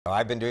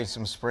I've been doing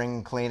some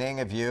spring cleaning.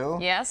 Have you?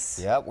 Yes.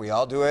 Yep, we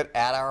all do it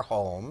at our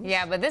homes.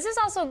 Yeah, but this is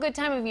also a good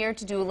time of year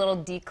to do a little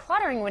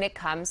decluttering when it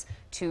comes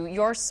to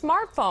your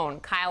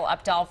smartphone. Kyle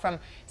Opdahl from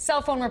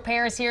Cell Phone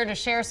Repair is here to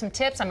share some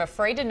tips. I'm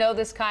afraid to know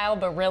this, Kyle,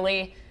 but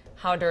really,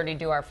 how dirty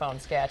do our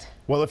phones get?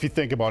 Well, if you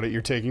think about it,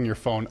 you're taking your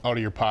phone out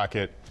of your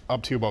pocket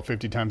up to about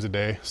 50 times a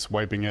day,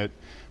 swiping it,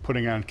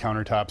 putting it on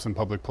countertops in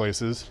public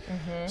places.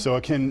 So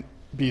it can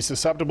be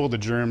susceptible to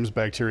germs,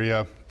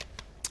 bacteria.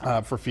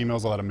 For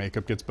females, a lot of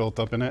makeup gets built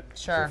up in it.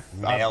 Sure.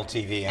 Male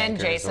TV And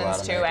anchors,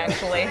 Jason's too,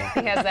 actually.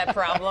 He has that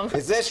problem.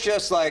 Is this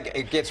just like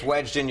it gets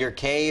wedged in your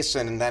case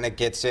and then it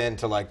gets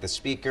into like the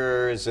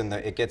speakers and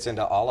it gets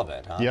into all of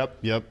it, huh?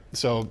 Yep.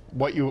 So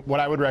what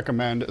I would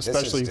recommend,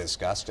 especially this is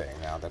disgusting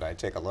now that I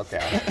take a look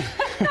at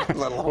it. A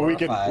little well,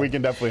 horrified. we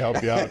can definitely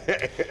help you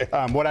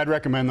out. What I'd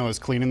recommend though is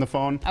cleaning the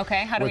phone.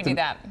 Okay, how do we do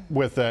that?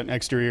 With an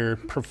exterior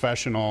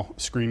professional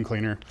screen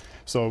cleaner.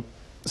 So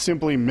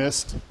simply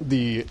mist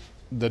the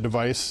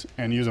device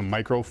and use a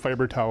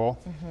microfiber towel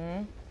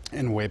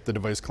and wipe the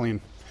device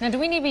clean. Now, do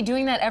we need to be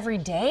doing that every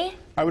day?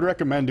 I would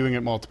recommend doing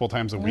it multiple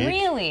times a week.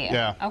 Really?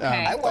 Yeah.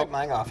 Okay. I wipe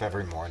mine off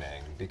every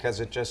morning because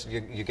it just,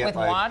 you get With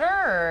like... water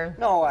or?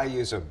 No, I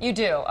use a... You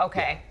do?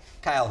 Okay. Yeah.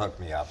 Kyle hooked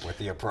me up with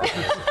the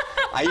appropriate...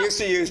 I used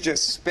to use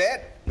just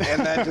spit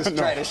and then just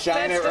try to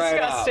shine it right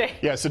up.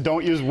 Yeah, so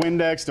don't use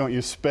Windex, don't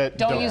use spit.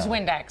 Don't use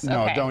Windex,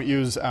 No, okay. don't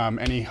use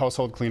any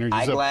household cleaner. Use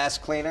Eyeglass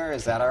cleaner,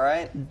 is that all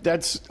right?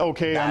 That's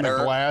okay on the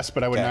glass,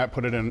 but I would Okay. not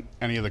put it in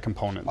any of the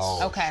components.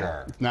 Oh, Okay.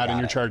 sure. Not in Got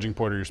your it. charging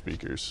port or your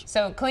speakers.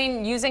 So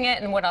clean using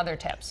it, and what other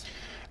tips?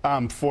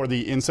 For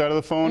the inside of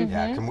the phone,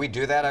 Yeah, can we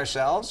do that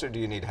ourselves or do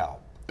you need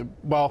help?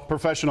 well,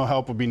 professional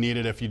help would be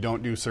needed if you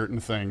don't do certain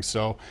things.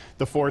 So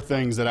the 4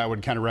 things that I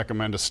would kind of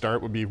recommend to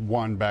start would be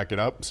 1, back it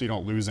up so you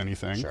don't lose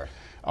anything. Sure.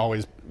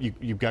 Always,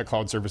 you've got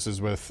cloud services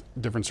with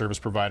different service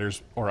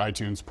providers or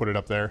iTunes, put it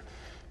up there.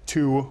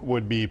 2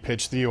 would be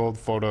pitch the old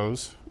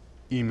photos,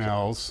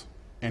 emails,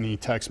 any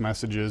text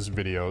messages,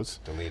 videos.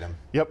 Delete them.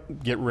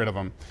 Yep, get rid of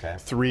them. Okay.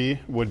 3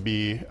 would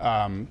be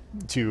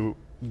to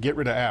get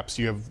rid of apps.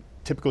 You have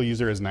typical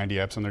user has 90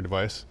 apps on their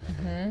device.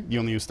 You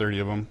only use 30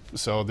 of them,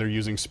 so they're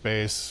using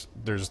space.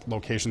 There's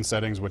location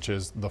settings, which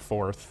is the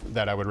 4th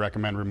that I would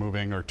recommend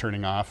removing or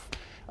turning off.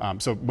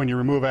 So when you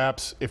remove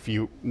apps, if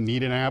you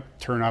need an app,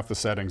 turn off the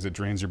settings. It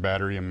drains your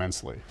battery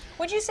immensely.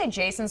 Would you say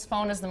Jason's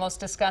phone is the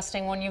most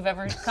disgusting one you've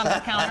ever come to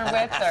counter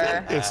with,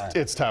 or?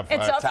 It's top 5.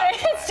 It's up there.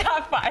 It's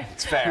top 5.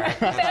 It's fair.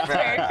 That's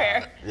very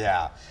fair.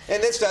 Yeah,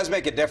 and this does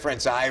make a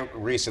difference. I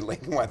recently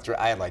went through,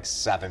 I had like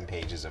 7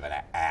 pages of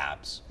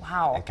apps.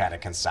 Wow. And kind of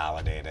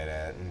consolidated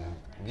it. And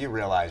you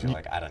realize you're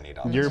like, I don't need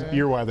all this.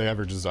 You're why the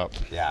average is up.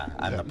 Yeah,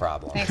 I'm the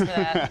problem. Thanks for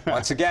that.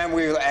 Once again,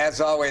 as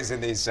always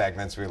in these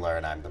segments, we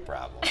learn I'm the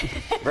problem.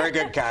 Very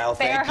good, Kyle.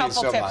 They are Thank you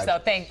helpful so tips, much. though.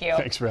 Thank you.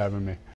 Thanks for having me.